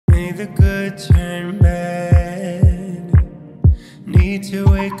May the good turn bad. Need to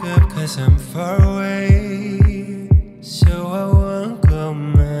wake up cause I'm far away, so I won't go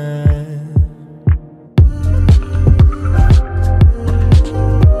mad.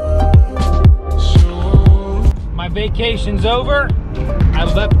 My vacation's over. I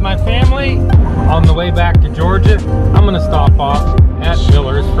left my family. On the way back to Georgia, I'm gonna stop off at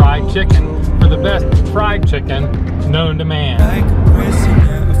Miller's Fried Chicken for the best fried chicken known to man. Like a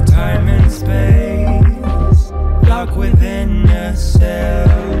prisoner of time and space, locked within a cell.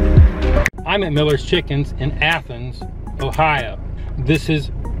 I'm at Miller's Chickens in Athens, Ohio. This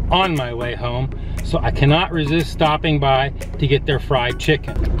is on my way home, so I cannot resist stopping by to get their fried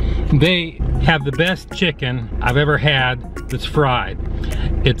chicken. They have the best chicken I've ever had that's fried.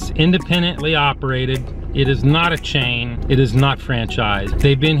 It's independently operated. It is not a chain. It is not franchised.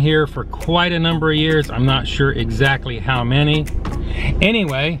 They've been here for quite a number of years. I'm not sure exactly how many.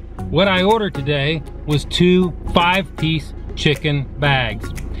 Anyway, what I ordered today was 2 5-piece chicken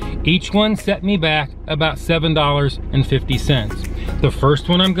bags. Each one set me back about $7.50. The first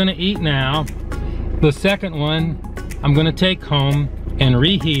one I'm gonna eat now. The second one I'm gonna take home and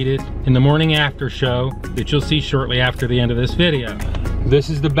reheat it in the morning after show that you'll see shortly after the end of this video. This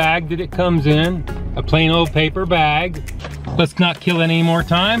is the bag that it comes in, a plain old paper bag. Let's not kill any more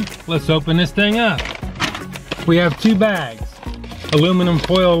time. Let's open this thing up. We have 2 bags. Aluminum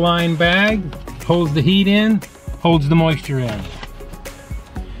foil lined bag, holds the heat in, holds the moisture in.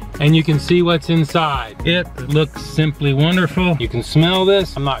 And you can see what's inside. It looks simply wonderful. You can smell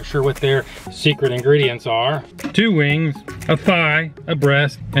this. I'm not sure what their secret ingredients are. 2 wings, a thigh, a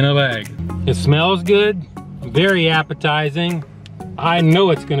breast, and a leg. It smells good, very appetizing. I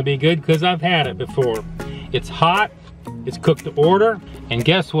know it's gonna be good because I've had it before. It's hot, it's cooked to order, and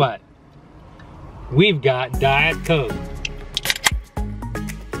guess what? We've got Diet Coke.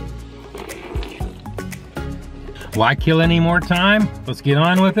 Why kill any more time? Let's get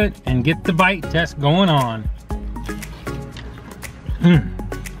on with it and get the bite test going on.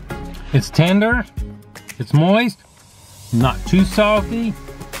 It's tender, it's moist, not too salty,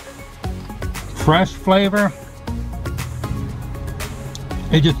 fresh flavor.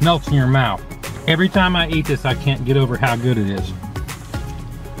 It just melts in your mouth. Every time I eat this, I can't get over how good it is.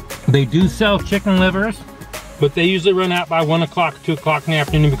 They do sell chicken livers, but they usually run out by 1 o'clock, 2 o'clock in the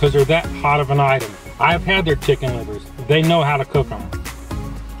afternoon because they're that hot of an item. I've had their chicken livers. They know how to cook them.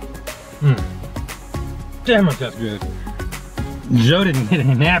 Damn it, that's good. Joe didn't get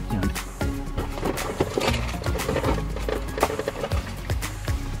any napkins.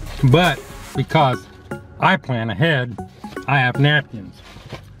 But because I plan ahead, I have napkins.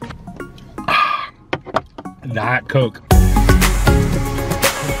 Diet Coke.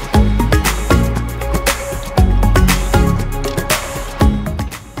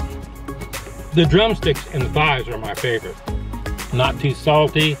 The drumsticks and the thighs are my favorite. Not too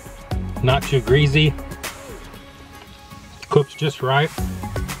salty, not too greasy. Cooks just right.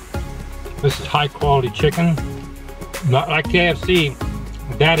 This is high quality chicken. Not like KFC.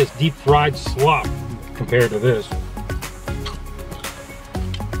 That is deep fried slop compared to this.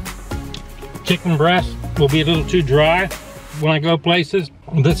 Chicken breast will be a little too dry when I go places.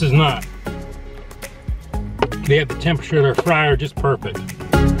 This is not. They have the temperature of their fryer just perfect.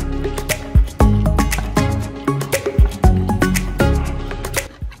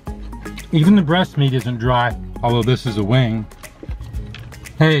 Even the breast meat isn't dry, although this is a wing.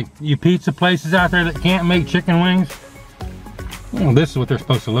 Hey, you pizza places out there that can't make chicken wings, well, this is what they're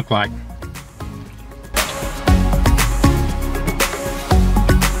supposed to look like.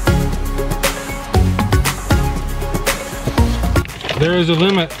 There is a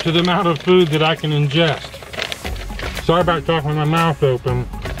limit to the amount of food that I can ingest. Sorry about talking with my mouth open.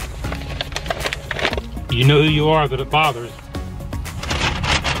 You know who you are that it bothers.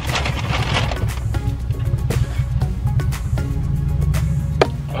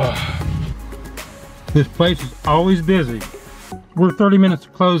 This place is always busy. We're 30 minutes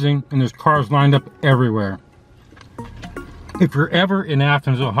to closing and there's cars lined up everywhere. If you're ever in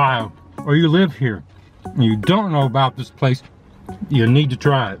Athens, Ohio, or you live here and you don't know about this place, you need to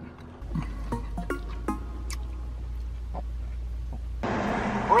try it.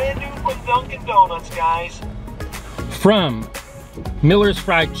 Brand new from Dunkin' Donuts, guys. From Miller's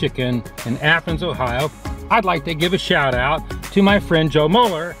Fried Chicken in Athens, Ohio, I'd like to give a shout out to my friend Joe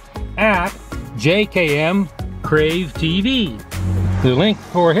Muller at JKMCraveTV. The link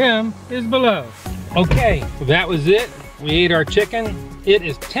for him is below. Okay, that was it. We ate our chicken. It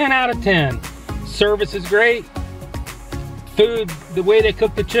is 10 out of 10. Service is great. Food, the way they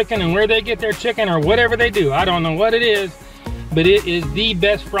cook the chicken and where they get their chicken or whatever they do, I don't know what it is. but it is the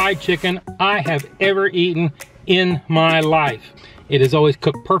best fried chicken I have ever eaten in my life. It is always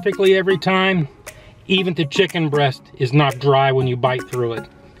cooked perfectly every time. Even the chicken breast is not dry when you bite through it.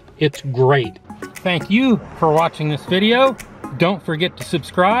 It's great. Thank you for watching this video. Don't forget to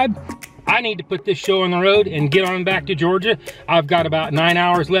subscribe. I need to put this show on the road and get on back to Georgia. I've got about 9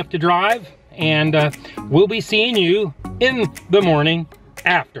 hours left to drive, and we'll be seeing you in the morning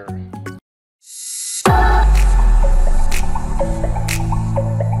after.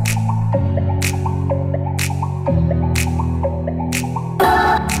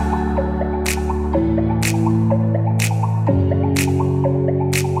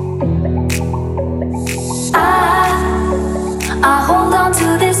 I hold on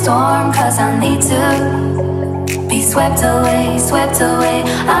to this storm 'cause I need to be swept away, swept away.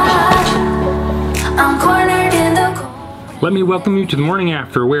 I'm cornered in the cold. Let me welcome you to the morning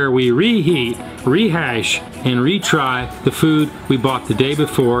after, where we reheat, rehash, and retry the food we bought the day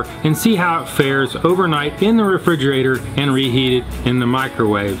before and see how it fares overnight in the refrigerator and reheated in the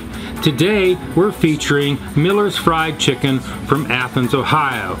microwave. Today we're featuring Miller's Fried Chicken from Athens,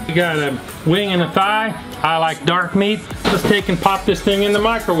 Ohio. We got a wing and a thigh. I like dark meat. Let's take and pop this thing in the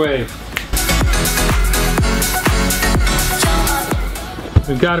microwave.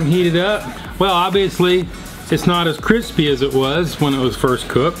 We've got them heated up. Well, obviously it's not as crispy as it was when it was first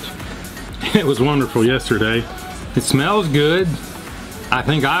cooked. It was wonderful yesterday. It smells good. I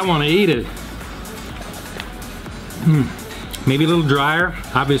think I want to eat it. Maybe a little drier.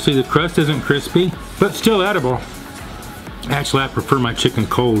 Obviously the crust isn't crispy, but still edible. Actually, I prefer my chicken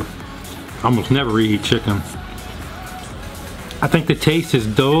cold. I almost never reheat chicken. I think the taste is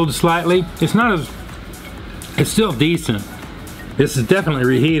dulled slightly. It's still decent. This is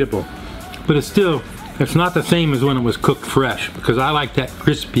definitely reheatable, but it's not the same as when it was cooked fresh, because I like that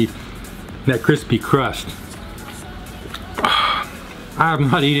crispy crust. I have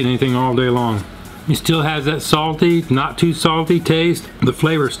not eaten anything all day long. It still has that salty, not too salty taste. The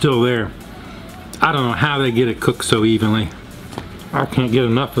flavor's still there. I don't know how they get it cooked so evenly. I can't get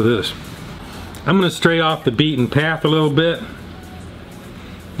enough of this. I'm gonna stray off the beaten path a little bit.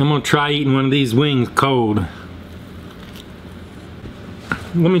 I'm gonna try eating one of these wings cold.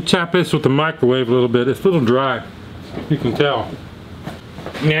 Let me chop this with the microwave a little bit. It's a little dry, you can tell.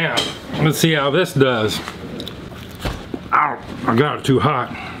 Now, let's see how this does. Ow, I got it too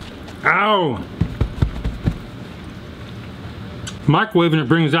hot. Ow! Microwaving it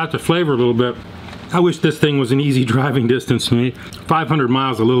brings out the flavor a little bit. I wish this thing was an easy driving distance to me. 500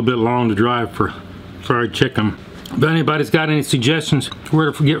 miles a little bit long to drive for fried chicken. If anybody's got any suggestions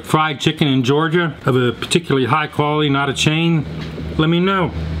where to get fried chicken in Georgia of a particularly high quality, not a chain, let me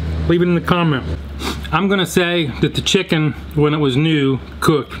know. Leave it in the comment. I'm gonna say that the chicken, when it was new,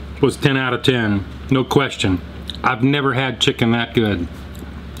 cooked, was 10 out of 10. No question. I've never had chicken that good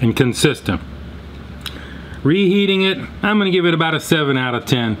and consistent. Reheating it, I'm gonna give it about a 7 out of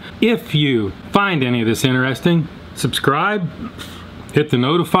 10. If you find any of this interesting, subscribe, hit the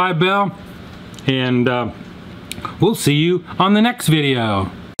notify bell, and we'll see you on the next video.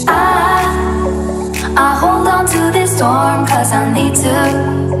 I hold on to this storm 'cause I need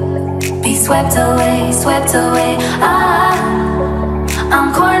to be swept away, swept away.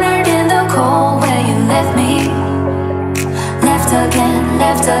 I'm cornered in the cold where you left me. Left again,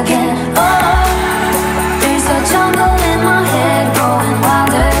 left again. Oh, there's a jungle in my head growing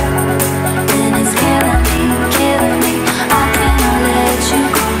wilder, and it's killing me, killing me. I can't let you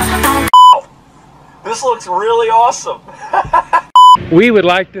go. This looks really awesome. We would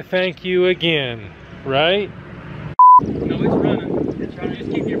like to thank you again, right? No, it's running. You're trying to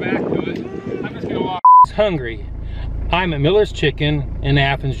just keep your back to it. I'm just gonna walk. Hungry. I'm at Miller's Chicken in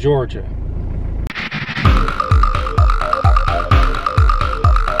Athens, Georgia.